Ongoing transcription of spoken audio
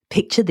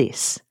Picture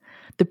this: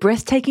 the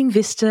breathtaking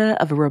vista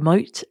of a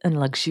remote and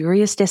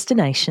luxurious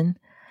destination,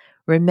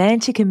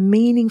 romantic and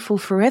meaningful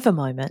forever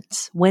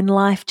moments when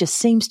life just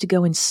seems to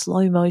go in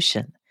slow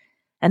motion,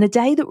 and a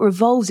day that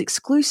revolves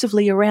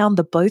exclusively around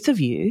the both of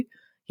you,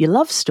 your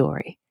love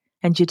story,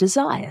 and your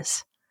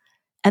desires.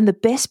 And the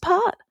best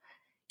part?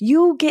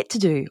 You'll get to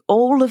do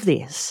all of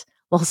this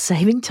while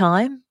saving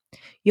time,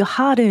 your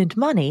hard-earned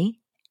money,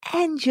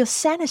 and your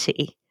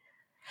sanity.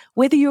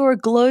 Whether you're a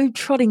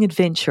globe-trotting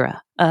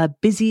adventurer, a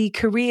busy,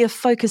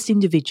 career-focused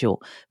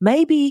individual,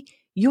 maybe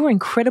you're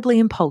incredibly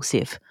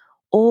impulsive,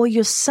 or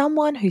you're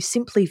someone who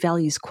simply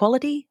values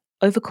quality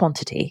over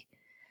quantity,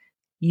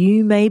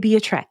 you may be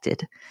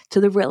attracted to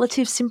the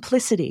relative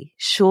simplicity,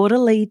 shorter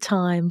lead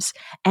times,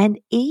 and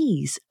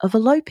ease of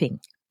eloping.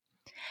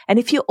 And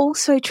if you're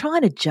also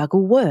trying to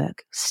juggle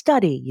work,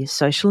 study, your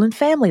social and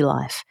family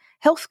life,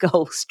 health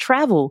goals,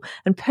 travel,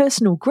 and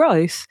personal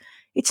growth,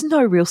 it's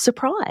no real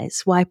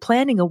surprise why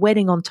planning a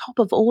wedding on top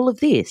of all of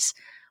this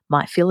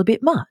might feel a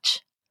bit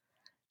much.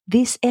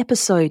 This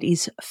episode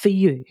is for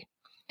you,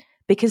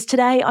 because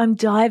today I'm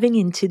diving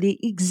into the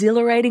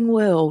exhilarating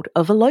world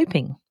of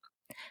eloping.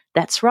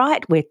 That's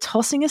right, we're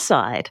tossing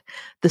aside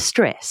the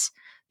stress,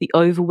 the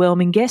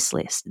overwhelming guest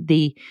list,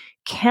 the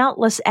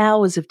countless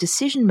hours of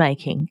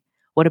decision-making.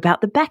 What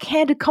about the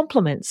backhanded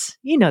compliments?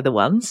 You know the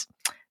ones.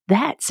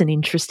 That's an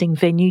interesting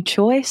venue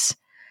choice.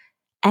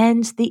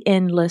 And the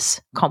endless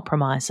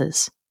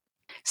compromises.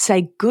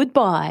 Say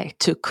goodbye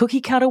to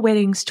cookie-cutter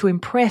weddings to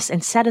impress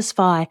and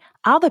satisfy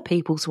other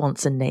people's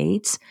wants and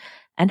needs,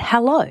 and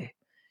hello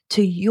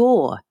to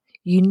your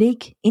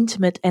unique,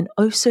 intimate, and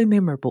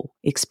oh-so-memorable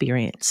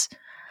experience.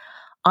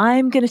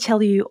 I'm going to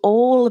tell you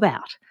all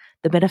about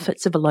the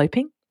benefits of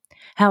eloping,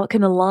 how it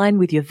can align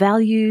with your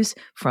values,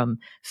 from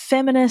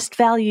feminist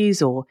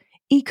values or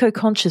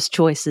eco-conscious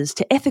choices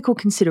to ethical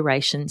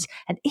considerations,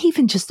 and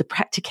even just the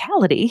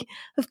practicality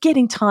of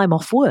getting time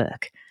off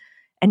work.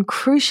 And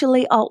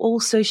crucially, I'll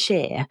also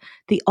share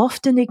the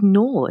often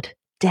ignored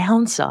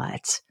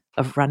downsides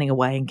of running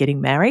away and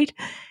getting married,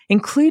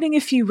 including a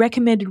few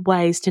recommended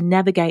ways to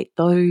navigate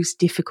those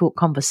difficult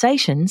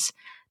conversations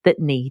that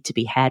need to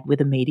be had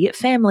with immediate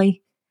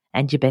family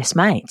and your best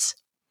mates.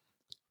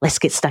 Let's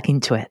get stuck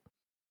into it.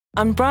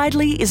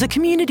 Unbridely is a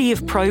community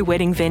of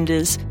pro-wedding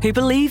vendors who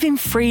believe in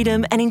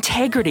freedom and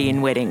integrity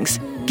in weddings,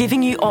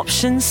 giving you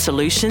options,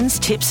 solutions,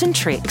 tips and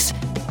tricks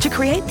to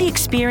create the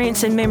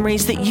experience and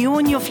memories that you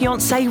and your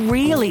fiancé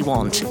really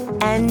want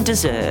and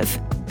deserve.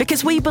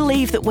 Because we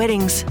believe that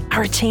weddings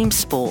are a team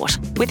sport.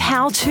 With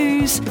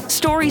how-tos,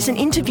 stories and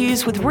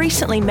interviews with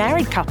recently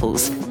married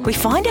couples, we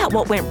find out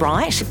what went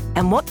right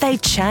and what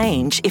they'd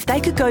change if they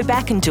could go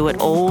back and do it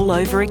all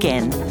over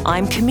again.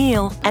 I'm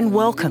Camille, and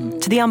welcome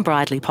to the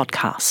Unbridely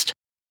podcast.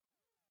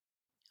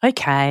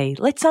 Okay,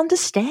 let's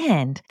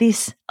understand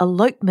this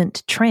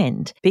elopement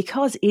trend,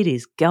 because it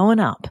is going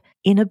up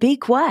in a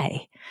big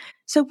way.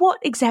 So what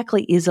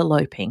exactly is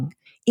eloping?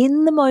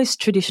 In the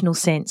most traditional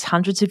sense,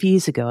 hundreds of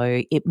years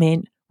ago, it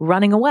meant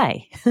running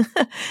away,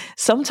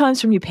 sometimes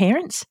from your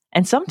parents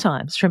and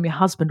sometimes from your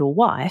husband or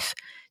wife,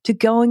 to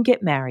go and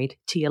get married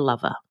to your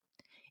lover.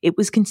 It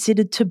was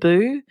considered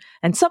taboo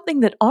and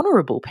something that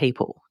honourable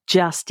people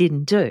just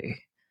didn't do.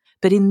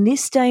 But in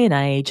this day and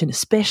age, and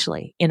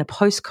especially in a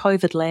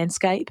post-COVID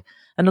landscape,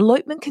 an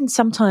elopement can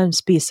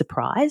sometimes be a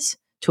surprise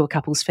to a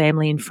couple's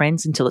family and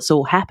friends until it's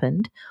all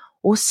happened,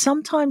 or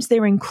sometimes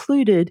they're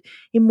included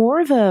in more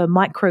of a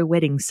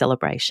micro-wedding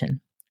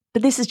celebration.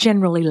 But this is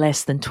generally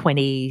less than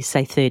 20,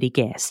 say 30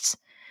 guests.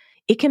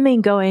 It can mean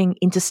going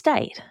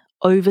interstate,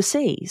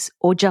 overseas,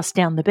 or just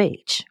down the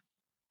beach.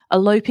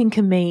 Eloping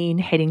can mean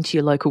heading to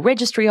your local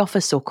registry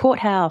office or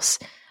courthouse,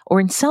 or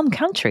in some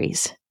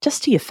countries,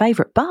 just to your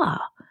favourite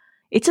bar.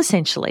 It's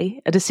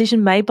essentially a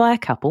decision made by a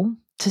couple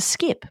to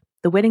skip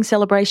the wedding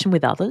celebration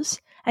with others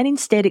and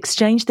instead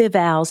exchange their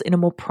vows in a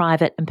more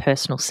private and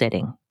personal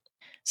setting.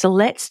 So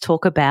let's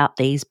talk about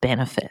these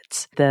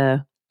benefits.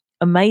 The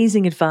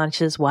amazing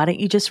advantages. Why don't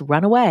you just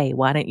run away?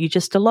 Why don't you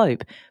just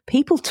elope?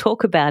 People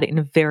talk about it in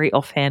a very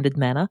offhanded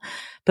manner,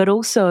 but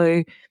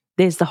also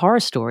there's the horror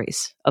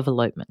stories of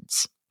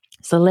elopements.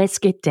 So let's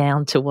get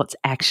down to what's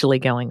actually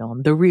going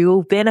on, the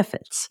real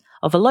benefits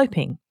of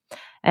eloping.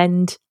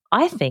 And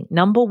I think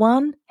number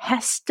one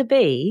has to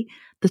be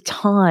the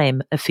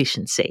time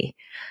efficiency.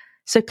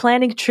 So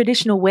planning a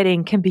traditional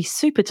wedding can be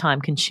super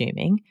time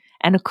consuming.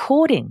 And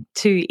according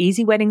to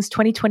Easy Weddings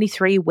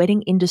 2023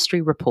 Wedding Industry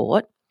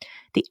Report,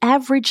 the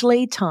average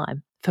lead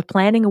time for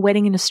planning a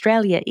wedding in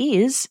Australia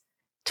is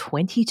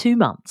 22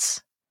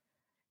 months.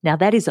 Now,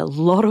 that is a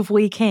lot of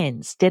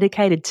weekends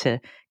dedicated to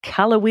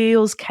colour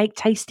wheels, cake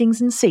tastings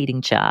and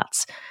seating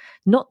charts,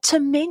 not to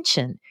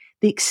mention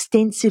the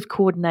extensive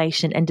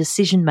coordination and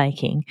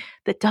decision-making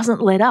that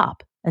doesn't let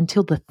up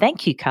until the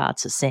thank you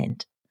cards are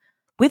sent.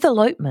 With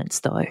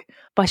elopements, though,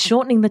 by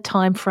shortening the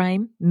time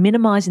frame,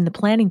 minimising the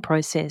planning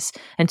process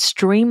and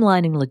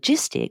streamlining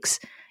logistics,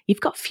 you've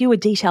got fewer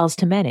details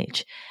to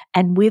manage.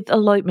 And with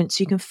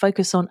elopements, you can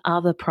focus on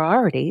other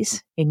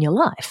priorities in your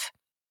life.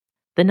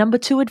 The number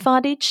two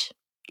advantage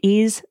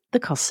is the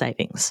cost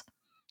savings.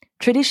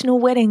 Traditional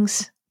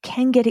weddings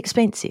can get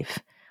expensive,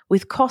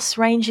 with costs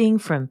ranging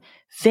from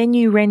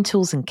venue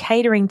rentals and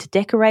catering to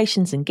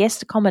decorations and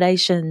guest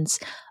accommodations.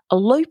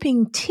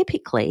 Eloping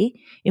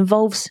typically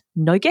involves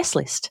no guest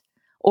list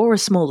or a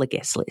smaller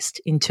guest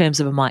list in terms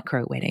of a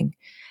micro wedding,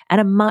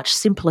 and a much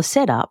simpler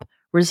setup,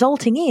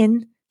 resulting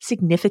in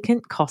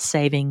significant cost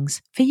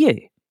savings for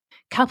you.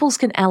 Couples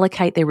can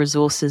allocate their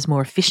resources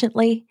more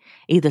efficiently,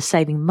 either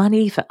saving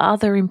money for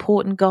other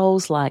important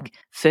goals like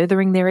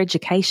furthering their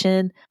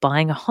education,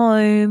 buying a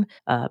home,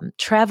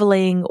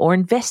 traveling, or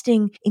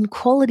investing in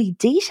quality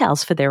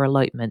details for their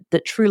elopement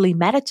that truly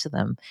matter to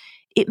them.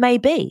 It may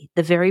be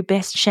the very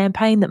best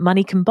champagne that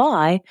money can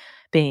buy,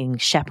 being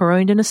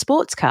chaperoned in a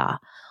sports car,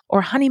 or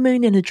a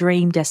honeymoon in a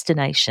dream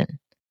destination.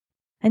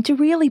 And to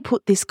really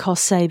put this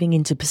cost saving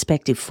into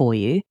perspective for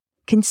you,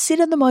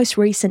 consider the most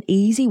recent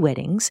Easy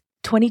Weddings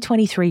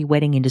 2023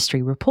 Wedding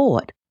Industry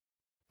Report.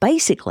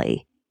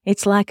 Basically,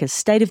 it's like a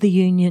State of the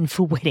Union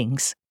for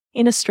weddings,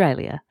 in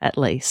Australia at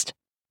least.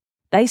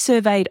 They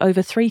surveyed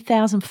over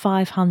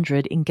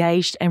 3,500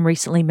 engaged and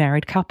recently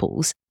married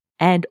couples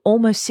and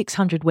almost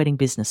 600 wedding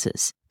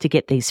businesses to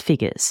get these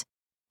figures.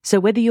 So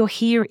whether you're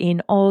here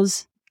in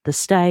Oz, the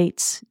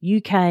States,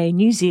 UK,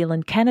 New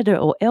Zealand, Canada,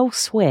 or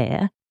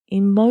elsewhere,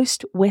 in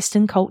most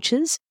Western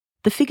cultures,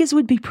 the figures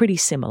would be pretty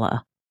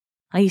similar.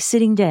 Are you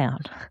sitting down?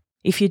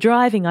 If you're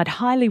driving, I'd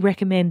highly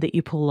recommend that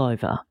you pull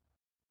over.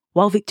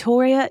 While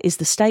Victoria is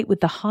the state with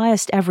the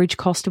highest average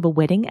cost of a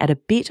wedding at a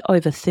bit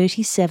over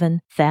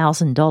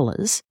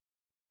 $37,000,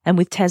 and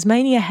with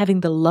Tasmania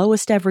having the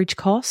lowest average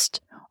cost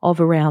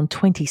of around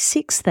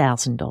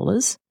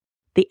 $26,000,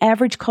 the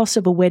average cost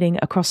of a wedding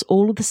across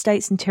all of the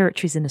states and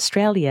territories in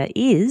Australia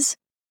is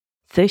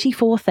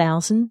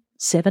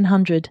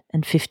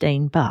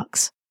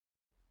 $34,715.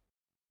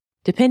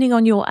 Depending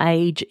on your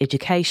age,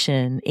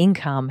 education,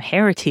 income,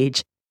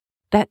 heritage,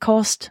 that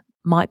cost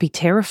might be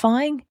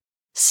terrifying,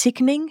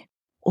 sickening,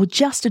 or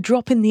just a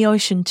drop in the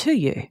ocean to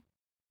you.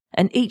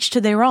 And each to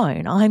their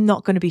own. I'm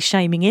not going to be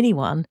shaming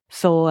anyone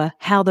for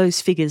how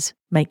those figures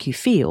make you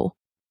feel.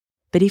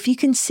 But if you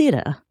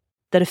consider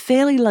that a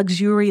fairly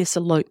luxurious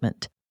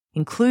elopement,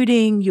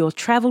 including your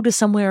travel to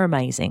somewhere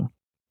amazing,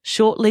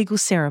 short legal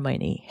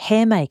ceremony,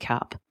 hair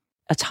makeup,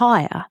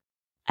 attire,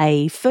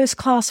 a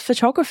first-class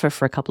photographer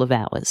for a couple of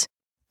hours,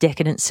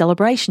 decadent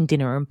celebration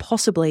dinner, and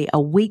possibly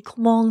a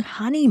week-long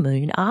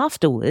honeymoon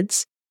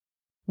afterwards,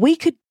 we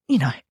could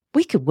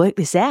work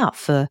this out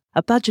for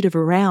a budget of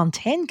around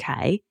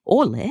 $10,000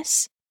 or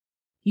less.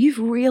 You've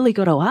really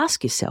got to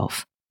ask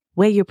yourself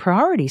where your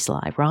priorities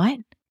lie,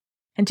 right?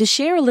 And to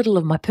share a little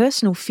of my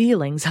personal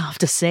feelings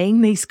after seeing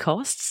these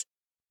costs,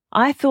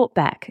 I thought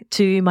back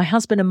to my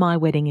husband and my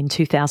wedding in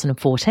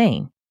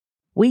 2014.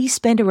 We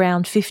spent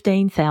around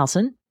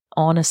 $15,000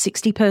 on a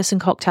 60-person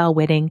cocktail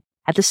wedding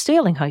at the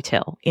Sterling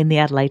Hotel in the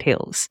Adelaide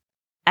Hills.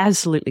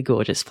 Absolutely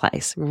gorgeous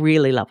place.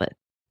 Really love it.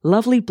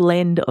 Lovely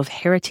blend of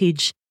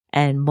heritage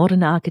and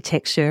modern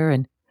architecture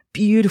and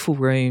beautiful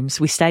rooms.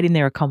 We stayed in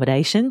their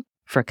accommodation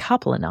for a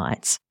couple of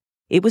nights.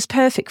 It was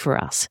perfect for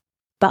us.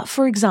 But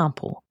for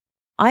example,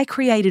 I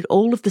created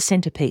all of the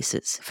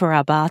centerpieces for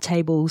our bar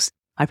tables.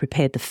 I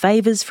prepared the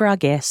favors for our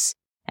guests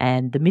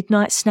and the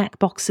midnight snack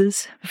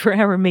boxes for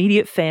our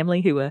immediate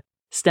family who were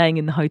staying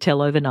in the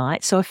hotel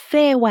overnight. So a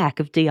fair whack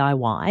of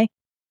DIY,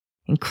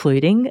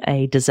 including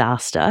a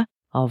disaster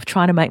of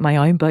trying to make my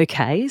own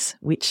bouquets,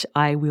 which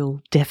I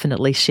will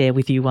definitely share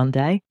with you one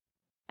day.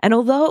 And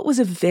although it was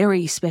a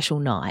very special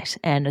night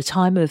and a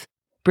time of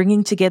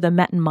bringing together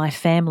Matt and my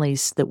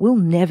families that we'll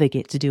never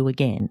get to do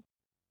again,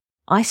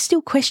 I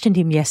still questioned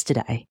him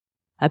yesterday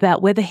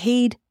about whether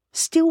he'd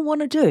still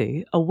want to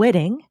do a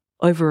wedding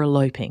over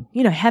eloping,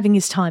 having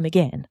his time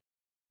again.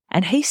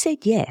 And he said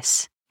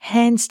yes,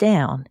 hands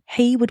down,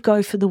 he would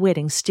go for the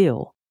wedding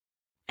still.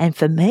 And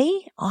for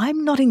me,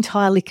 I'm not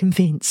entirely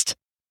convinced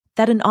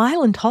that an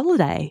island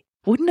holiday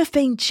wouldn't have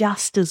been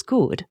just as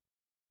good.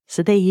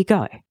 So there you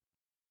go.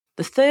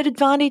 The third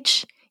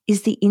advantage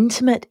is the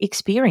intimate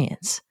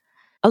experience.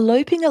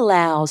 Eloping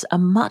allows a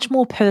much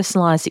more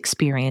personalised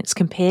experience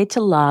compared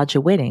to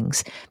larger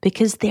weddings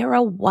because there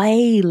are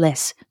way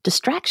less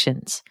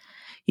distractions.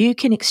 You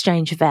can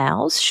exchange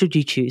vows, should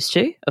you choose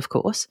to, of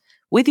course,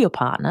 with your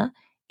partner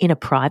in a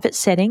private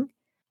setting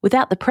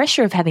without the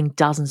pressure of having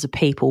dozens of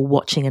people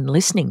watching and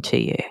listening to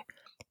you.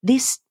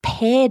 This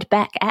pared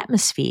back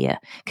atmosphere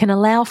can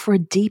allow for a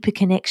deeper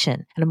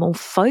connection and a more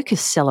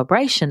focused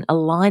celebration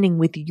aligning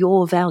with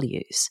your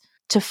values,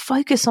 to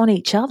focus on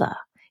each other.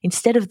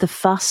 Instead of the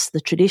fuss,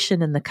 the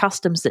tradition, and the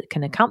customs that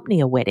can accompany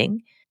a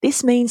wedding,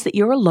 this means that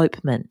your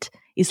elopement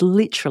is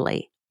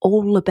literally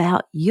all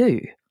about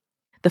you.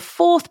 The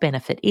fourth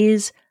benefit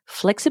is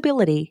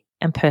flexibility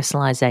and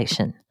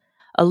personalisation.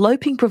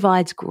 Eloping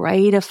provides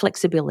greater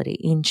flexibility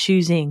in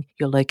choosing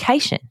your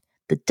location,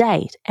 the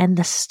date, and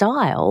the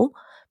style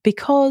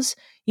because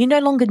you no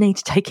longer need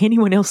to take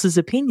anyone else's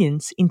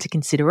opinions into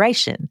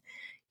consideration.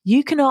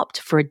 You can opt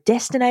for a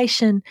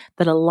destination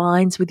that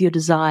aligns with your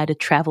desire to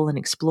travel and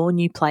explore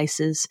new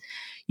places.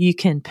 You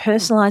can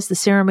personalize the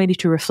ceremony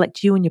to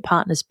reflect you and your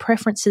partner's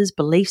preferences,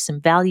 beliefs, and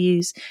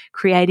values,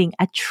 creating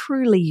a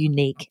truly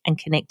unique and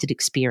connected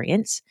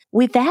experience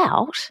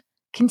without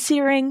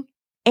considering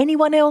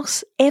anyone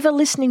else ever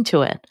listening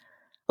to it.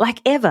 Like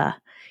ever.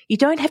 You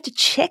don't have to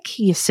check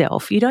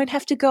yourself. You don't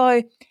have to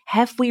go,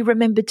 have we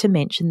remembered to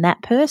mention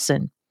that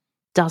person?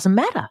 Doesn't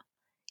matter.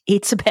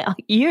 It's about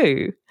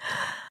you.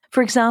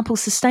 For example,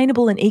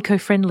 sustainable and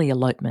eco-friendly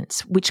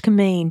elopements, which can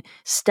mean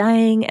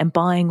staying and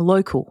buying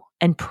local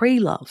and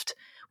pre-loved,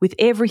 with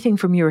everything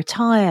from your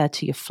attire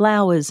to your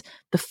flowers,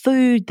 the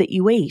food that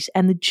you eat,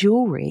 and the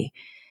jewellery.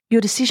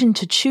 Your decision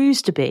to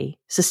choose to be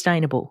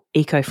sustainable,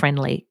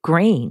 eco-friendly,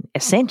 green,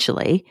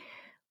 essentially,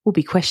 will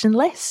be questioned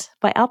less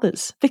by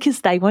others because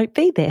they won't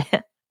be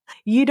there.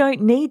 You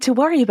don't need to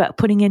worry about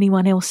putting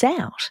anyone else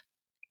out.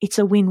 It's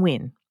a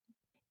win-win.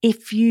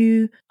 If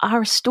you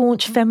are a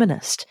staunch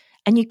feminist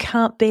and you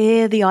can't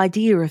bear the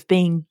idea of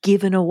being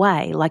given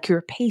away like you're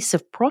a piece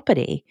of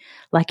property,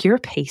 like you're a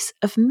piece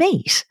of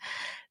meat,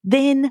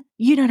 then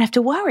you don't have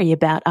to worry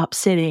about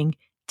upsetting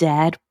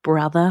dad,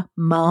 brother,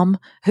 mum,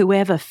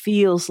 whoever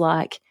feels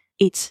like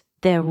it's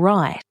their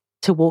right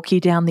to walk you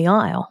down the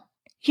aisle.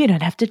 You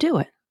don't have to do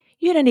it.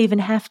 You don't even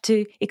have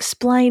to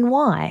explain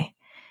why.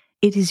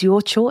 It is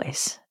your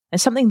choice and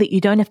something that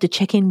you don't have to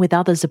check in with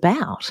others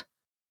about.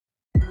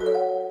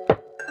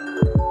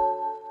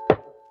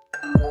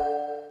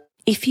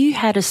 If you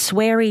had a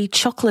sweary,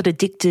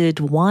 chocolate-addicted,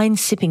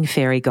 wine-sipping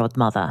fairy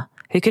godmother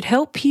who could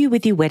help you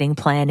with your wedding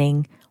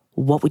planning,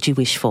 what would you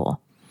wish for?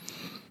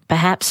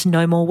 Perhaps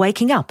no more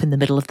waking up in the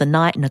middle of the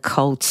night in a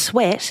cold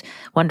sweat,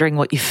 wondering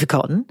what you've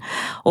forgotten,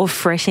 or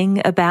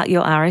fretting about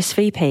your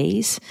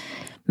RSVPs.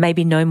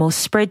 Maybe no more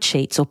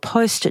spreadsheets or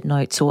post-it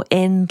notes or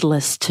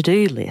endless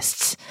to-do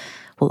lists.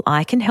 Well,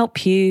 I can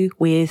help you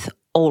with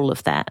all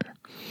of that.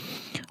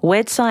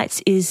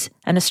 Websites is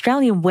an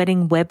Australian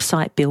wedding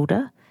website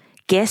builder,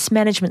 guest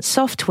management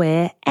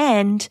software,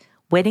 and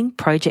wedding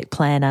project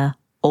planner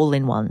all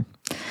in one.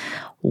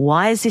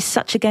 Why is this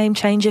such a game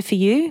changer for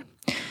you?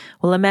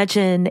 Well,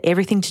 imagine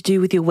everything to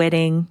do with your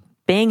wedding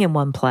being in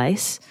one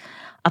place,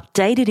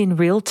 updated in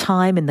real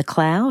time in the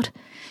cloud,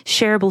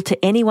 shareable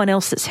to anyone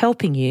else that's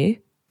helping you,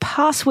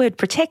 password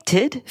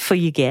protected for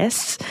your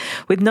guests,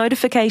 with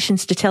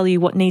notifications to tell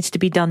you what needs to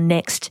be done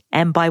next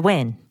and by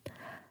when.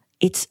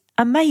 It's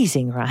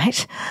amazing,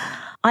 right?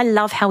 I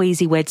love how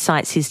easy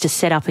Websites is to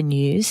set up and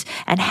use,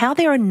 and how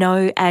there are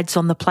no ads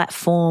on the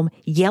platform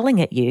yelling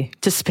at you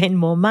to spend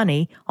more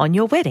money on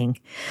your wedding.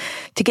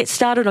 To get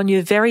started on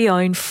your very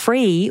own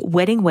free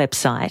wedding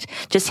website,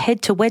 just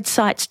head to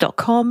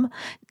wedsites.com.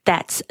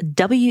 That's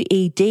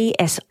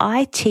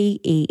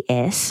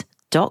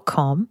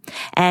WEDSITES.com,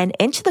 and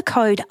enter the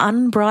code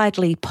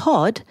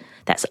UNBRIDELYPOD,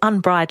 that's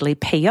Unbridely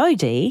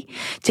POD,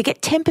 to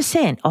get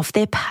 10% off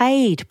their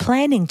paid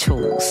planning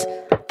tools.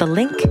 The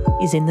link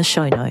is in the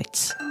show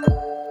notes.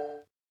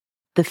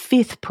 The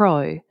fifth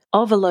pro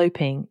of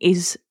eloping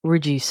is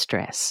reduce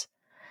stress.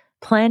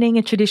 Planning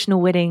a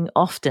traditional wedding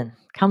often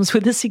comes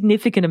with a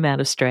significant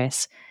amount of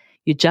stress.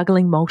 You're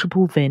juggling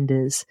multiple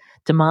vendors,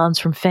 demands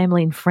from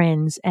family and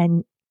friends,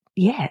 and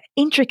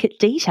intricate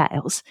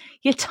details.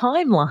 Your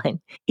timeline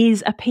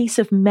is a piece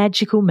of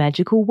magical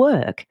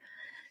work.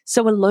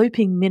 So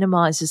eloping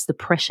minimises the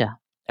pressure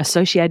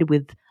associated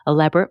with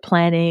elaborate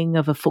planning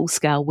of a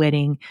full-scale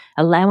wedding,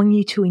 allowing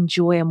you to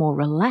enjoy a more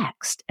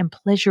relaxed and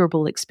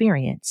pleasurable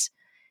experience.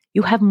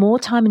 You'll have more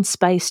time and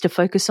space to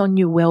focus on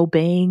your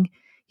well-being.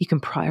 You can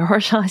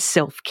prioritise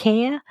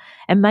self-care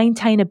and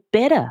maintain a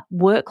better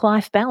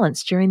work-life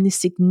balance during this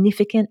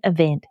significant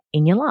event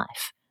in your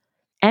life.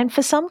 And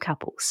for some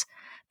couples,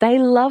 they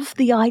love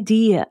the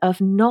idea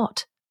of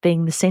not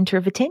being the centre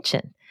of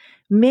attention.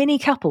 Many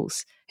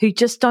couples who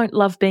just don't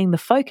love being the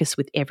focus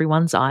with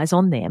everyone's eyes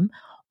on them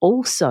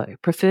also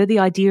prefer the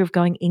idea of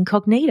going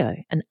incognito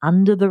and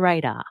under the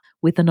radar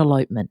with an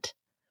elopement.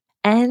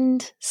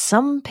 And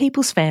some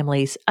people's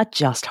families are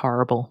just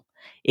horrible.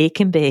 It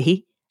can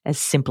be as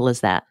simple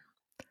as that.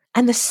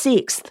 And the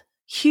sixth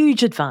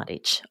huge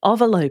advantage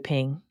of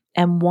eloping,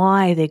 and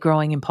why they're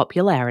growing in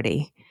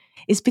popularity,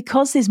 is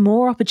because there's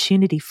more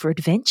opportunity for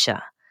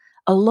adventure.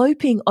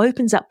 Eloping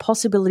opens up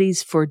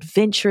possibilities for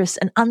adventurous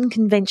and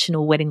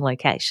unconventional wedding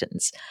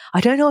locations.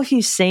 I don't know if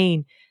you've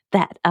seen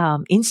that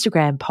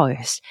Instagram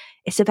post.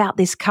 It's about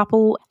this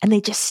couple and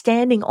they're just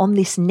standing on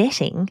this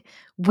netting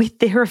with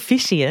their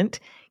officiant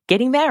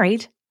getting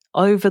married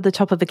over the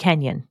top of a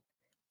canyon.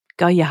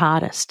 Go your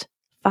hardest.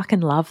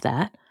 Fucking love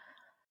that.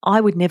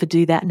 I would never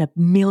do that in a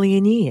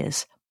million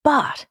years.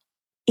 But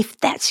if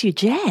that's your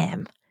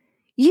jam,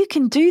 you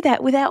can do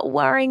that without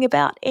worrying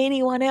about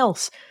anyone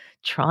else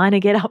trying to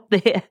get up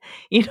there,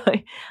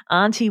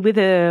 auntie with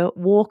her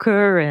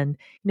walker and,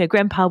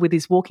 grandpa with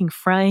his walking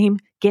frame,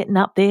 getting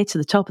up there to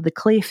the top of the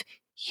cliff.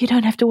 You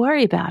don't have to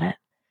worry about it.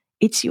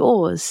 It's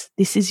yours.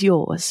 This is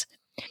yours.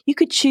 You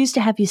could choose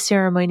to have your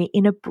ceremony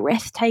in a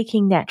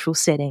breathtaking natural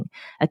setting,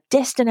 a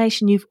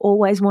destination you've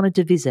always wanted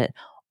to visit,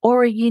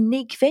 or a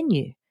unique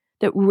venue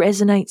that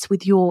resonates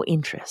with your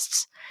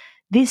interests.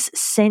 This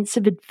sense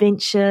of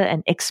adventure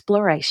and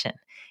exploration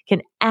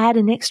can add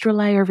an extra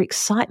layer of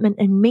excitement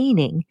and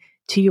meaning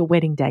to your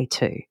wedding day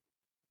too.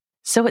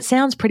 So it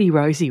sounds pretty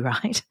rosy,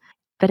 right?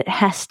 But it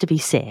has to be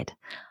said.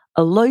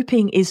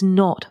 Eloping is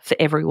not for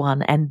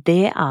everyone, and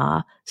there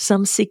are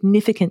some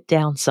significant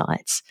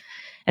downsides.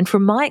 And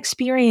from my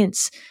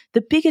experience,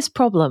 the biggest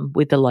problem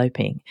with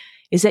eloping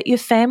is that your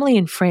family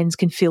and friends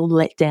can feel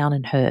let down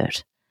and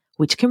hurt,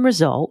 which can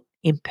result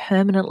in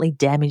permanently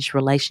damaged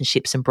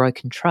relationships and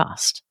broken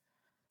trust.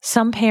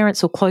 Some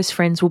parents or close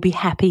friends will be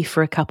happy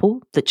for a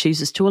couple that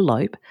chooses to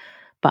elope,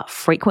 but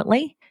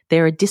frequently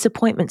there are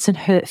disappointments and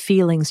hurt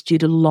feelings due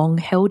to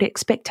long-held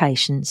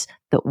expectations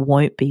that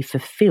won't be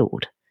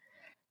fulfilled.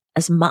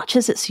 As much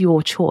as it's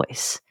your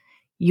choice,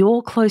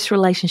 your close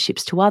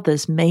relationships to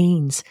others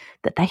means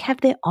that they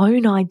have their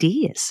own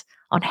ideas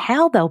on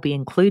how they'll be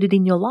included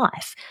in your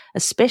life,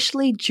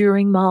 especially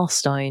during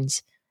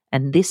milestones,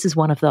 and this is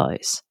one of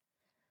those.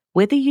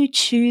 Whether you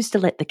choose to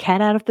let the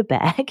cat out of the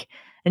bag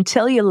and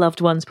tell your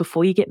loved ones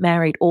before you get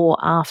married or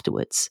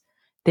afterwards,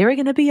 there are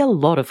going to be a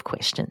lot of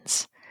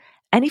questions.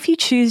 And if you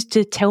choose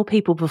to tell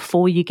people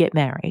before you get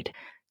married,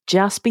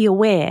 just be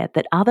aware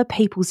that other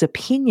people's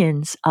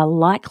opinions are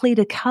likely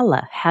to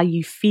colour how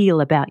you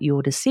feel about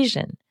your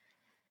decision.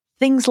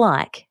 Things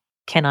like,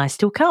 can I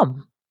still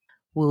come?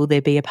 Will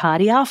there be a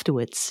party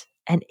afterwards?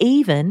 And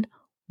even,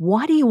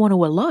 why do you want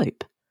to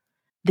elope?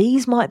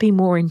 These might be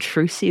more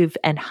intrusive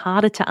and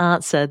harder to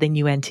answer than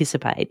you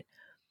anticipate.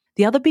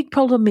 The other big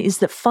problem is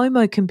that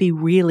FOMO can be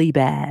really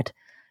bad.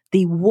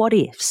 The what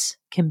ifs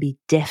can be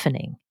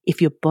deafening if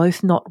you're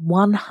both not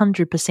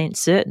 100%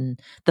 certain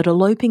that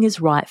eloping is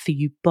right for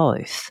you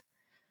both.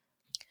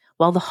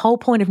 While the whole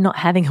point of not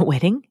having a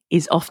wedding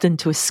is often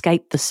to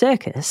escape the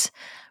circus,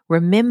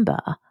 remember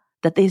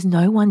that there's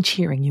no one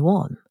cheering you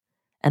on.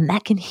 And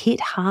that can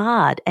hit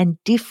hard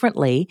and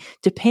differently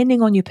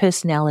depending on your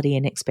personality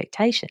and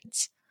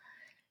expectations.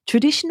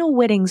 Traditional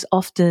weddings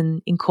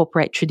often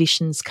incorporate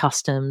traditions,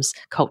 customs,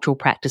 cultural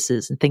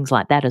practices, and things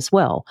like that as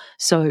well.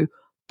 So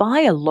by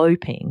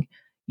eloping,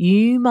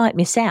 you might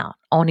miss out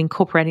on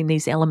incorporating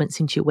these elements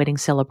into your wedding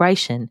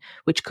celebration,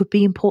 which could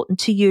be important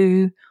to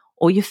you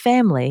or your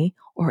family,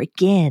 or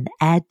again,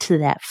 add to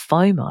that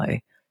FOMO.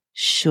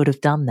 Should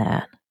have done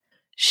that.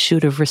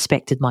 Should have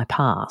respected my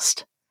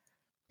past.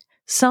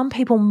 Some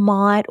people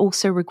might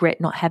also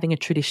regret not having a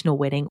traditional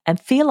wedding and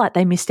feel like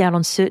they missed out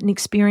on certain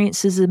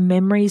experiences and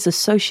memories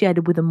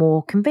associated with a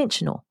more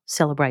conventional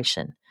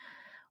celebration.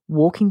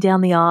 Walking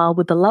down the aisle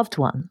with a loved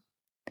one,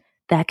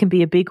 that can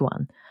be a big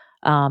one.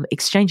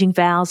 Exchanging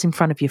vows in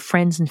front of your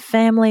friends and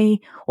family,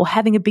 or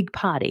having a big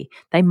party.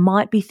 They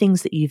might be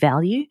things that you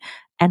value,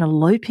 and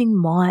eloping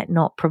might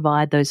not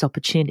provide those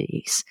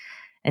opportunities.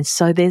 And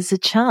so there's a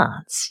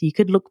chance you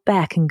could look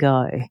back and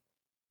go,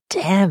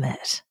 damn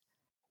it,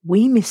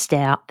 we missed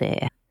out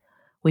there.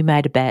 We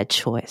made a bad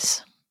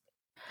choice.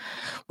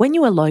 When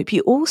you elope,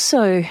 you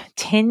also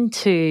tend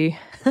to,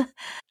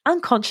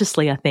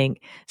 unconsciously, I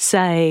think,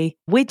 say,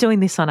 we're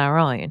doing this on our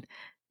own,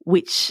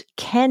 which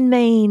can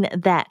mean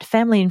that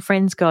family and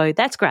friends go,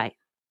 that's great,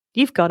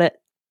 you've got it,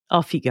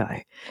 off you go,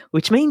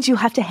 which means you'll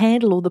have to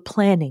handle all the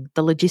planning,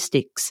 the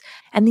logistics,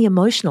 and the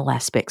emotional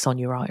aspects on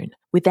your own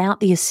without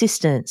the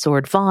assistance or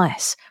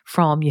advice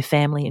from your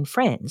family and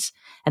friends.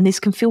 And this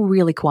can feel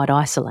really quite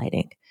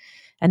isolating.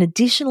 And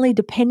additionally,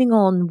 depending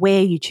on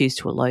where you choose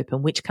to elope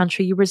and which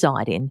country you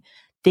reside in,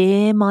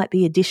 there might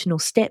be additional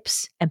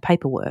steps and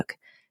paperwork.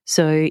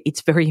 So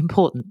it's very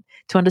important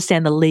to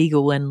understand the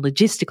legal and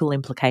logistical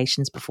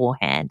implications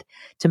beforehand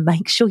to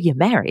make sure your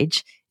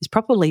marriage is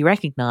properly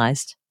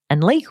recognised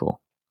and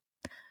legal.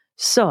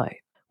 So,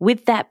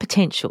 with that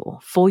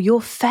potential for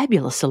your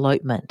fabulous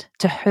elopement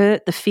to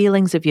hurt the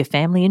feelings of your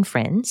family and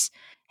friends,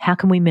 how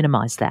can we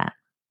minimise that?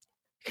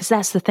 Because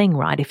that's the thing,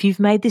 right? If you've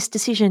made this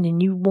decision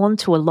and you want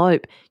to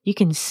elope, you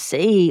can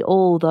see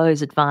all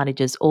those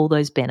advantages, all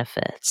those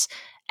benefits,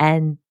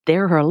 and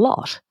there are a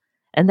lot,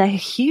 and they're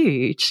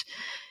huge.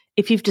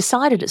 If you've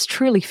decided it's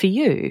truly for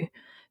you,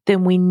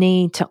 then we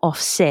need to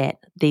offset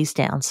these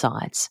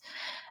downsides.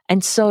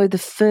 And so the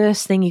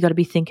first thing you've got to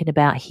be thinking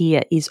about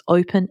here is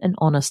open and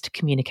honest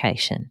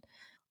communication.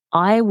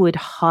 I would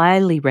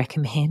highly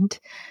recommend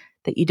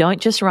that you don't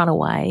just run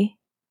away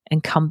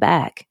and come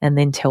back and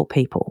then tell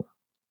people.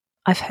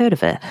 I've heard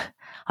of it.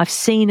 I've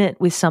seen it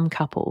with some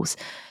couples.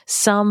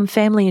 Some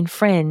family and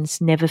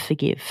friends never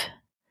forgive.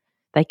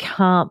 They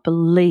can't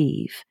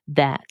believe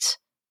that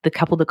the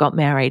couple that got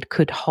married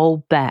could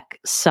hold back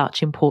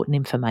such important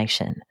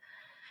information.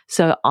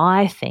 So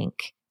I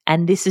think,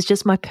 and this is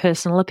just my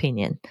personal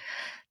opinion,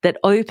 that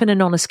open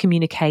and honest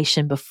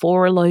communication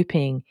before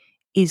eloping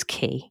is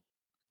key.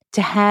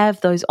 To have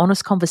those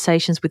honest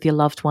conversations with your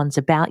loved ones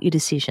about your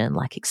decision,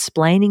 like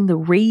explaining the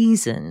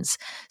reasons,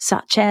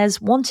 such as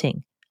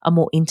wanting a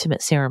more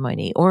intimate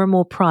ceremony or a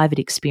more private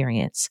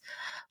experience.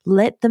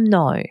 Let them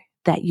know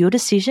that your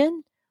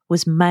decision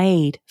was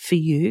made for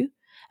you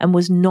and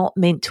was not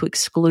meant to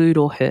exclude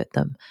or hurt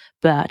them,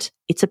 but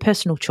it's a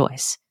personal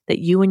choice that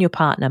you and your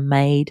partner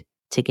made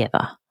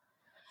together.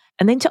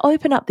 And then to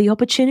open up the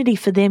opportunity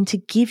for them to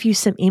give you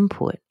some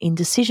input in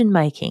decision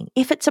making,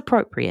 if it's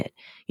appropriate,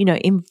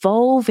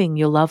 involving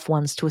your loved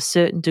ones to a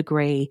certain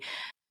degree,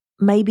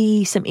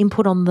 maybe some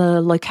input on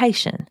the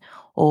location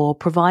or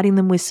providing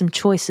them with some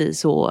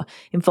choices or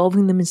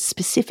involving them in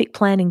specific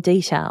planning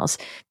details.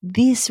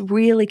 This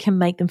really can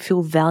make them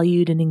feel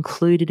valued and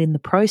included in the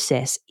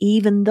process,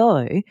 even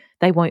though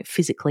they won't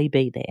physically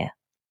be there.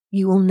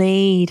 You will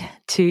need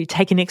to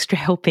take an extra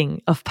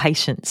helping of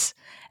patience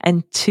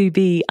and to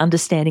be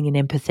understanding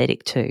and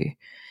empathetic too.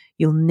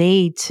 You'll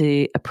need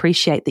to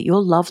appreciate that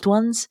your loved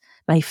ones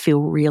may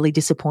feel really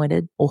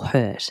disappointed or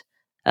hurt,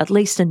 at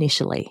least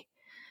initially.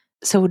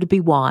 So it would be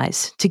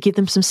wise to give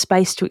them some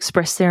space to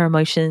express their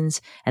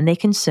emotions and their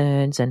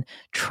concerns and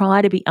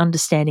try to be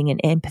understanding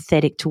and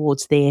empathetic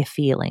towards their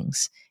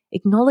feelings.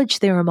 Acknowledge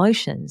their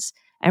emotions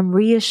and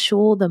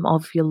reassure them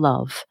of your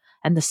love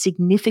and the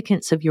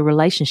significance of your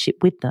relationship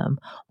with them.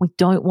 We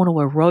don't want to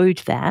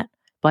erode that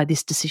by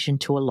this decision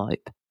to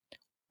elope.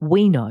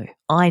 We know,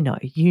 I know,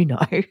 you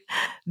know,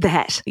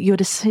 that your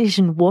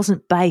decision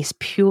wasn't based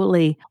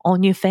purely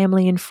on your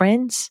family and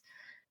friends,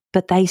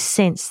 but they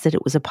sensed that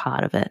it was a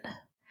part of it.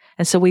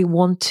 And so we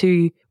want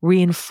to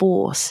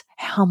reinforce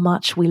how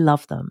much we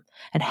love them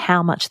and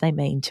how much they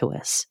mean to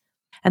us.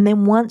 And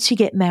then once you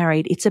get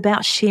married, it's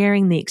about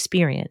sharing the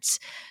experience.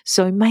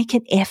 So make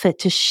an effort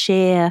to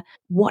share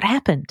what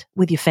happened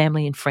with your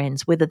family and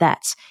friends, whether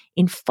that's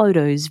in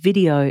photos,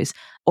 videos,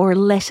 or a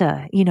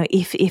letter.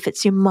 If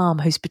it's your mum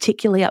who's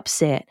particularly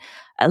upset,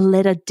 a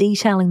letter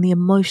detailing the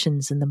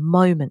emotions and the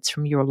moments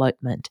from your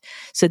elopement.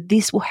 So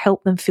this will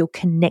help them feel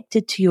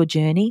connected to your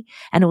journey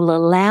and it will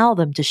allow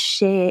them to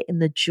share in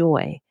the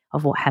joy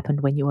of what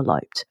happened when you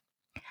eloped.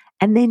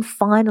 And then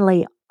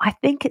finally, I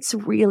think it's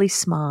really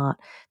smart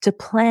to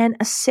plan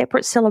a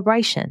separate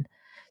celebration.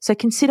 So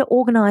consider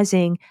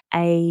organising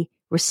a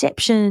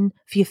reception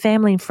for your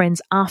family and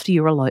friends after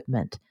your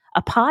elopement,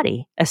 a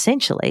party,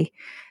 essentially.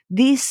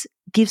 This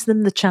gives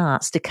them the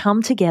chance to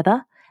come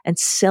together and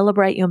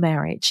celebrate your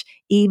marriage,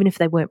 even if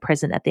they weren't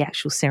present at the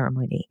actual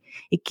ceremony.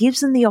 It gives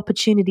them the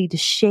opportunity to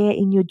share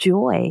in your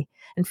joy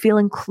and feel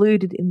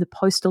included in the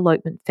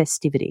post-elopement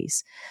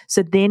festivities.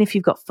 So then if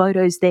you've got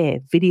photos there,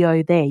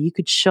 video there, you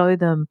could show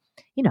them,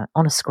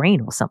 on a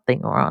screen or something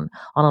or on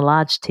a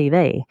large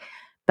TV.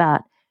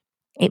 But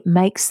it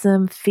makes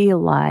them feel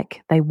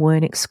like they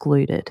weren't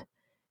excluded.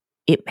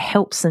 It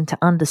helps them to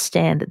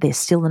understand that they're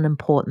still an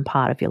important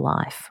part of your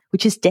life,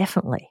 which is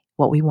definitely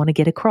what we want to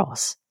get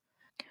across.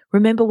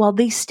 Remember, while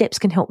these steps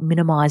can help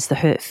minimize the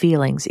hurt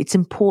feelings, it's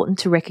important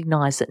to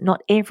recognize that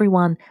not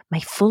everyone may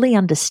fully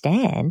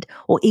understand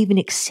or even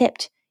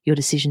accept your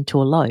decision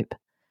to elope.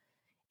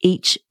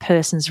 Each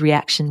person's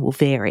reaction will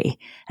vary,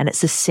 and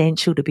it's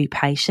essential to be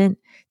patient,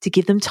 to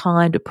give them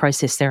time to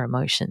process their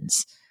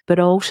emotions. But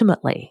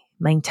ultimately,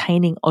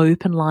 maintaining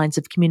open lines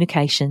of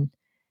communication,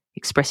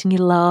 expressing your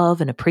love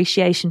and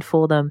appreciation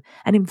for them,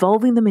 and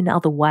involving them in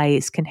other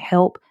ways can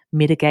help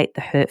mitigate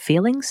the hurt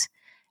feelings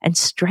and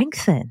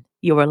strengthen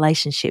your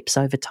relationships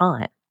over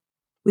time.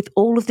 With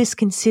all of this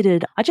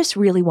considered, I just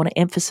really want to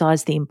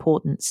emphasize the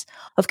importance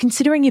of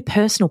considering your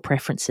personal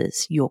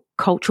preferences, your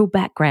cultural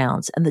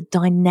backgrounds, and the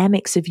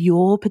dynamics of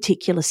your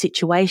particular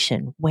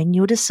situation when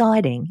you're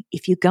deciding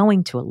if you're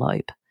going to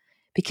elope.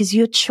 Because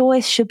your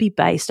choice should be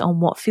based on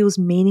what feels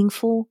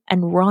meaningful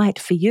and right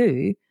for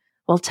you,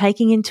 while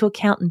taking into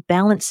account and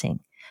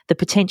balancing the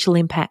potential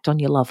impact on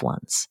your loved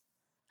ones.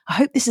 I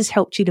hope this has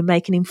helped you to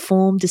make an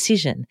informed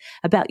decision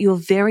about your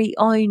very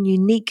own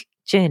unique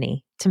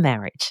journey to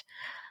marriage.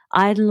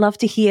 I'd love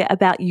to hear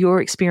about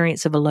your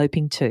experience of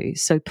eloping too.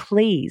 So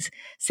please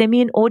send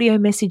me an audio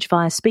message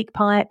via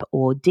SpeakPipe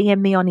or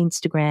DM me on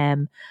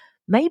Instagram.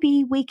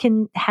 Maybe we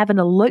can have an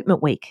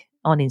elopement week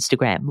on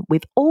Instagram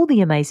with all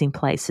the amazing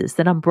places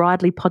that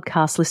Unbridely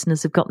podcast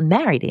listeners have gotten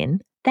married in.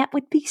 That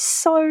would be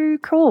so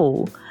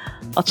cool.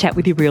 I'll chat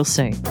with you real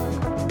soon.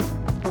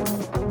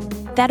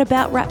 That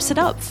about wraps it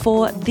up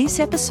for this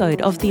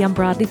episode of the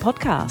Unbridely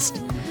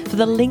podcast. For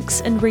the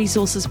links and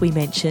resources we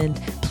mentioned,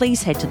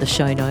 please head to the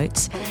show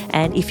notes.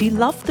 And if you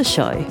love the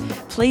show,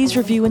 please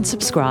review and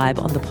subscribe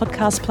on the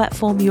podcast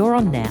platform you're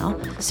on now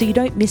so you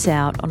don't miss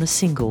out on a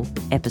single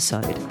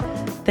episode.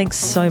 Thanks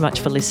so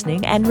much for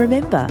listening. And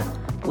remember,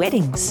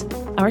 weddings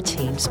are a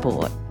team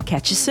sport.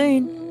 Catch you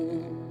soon.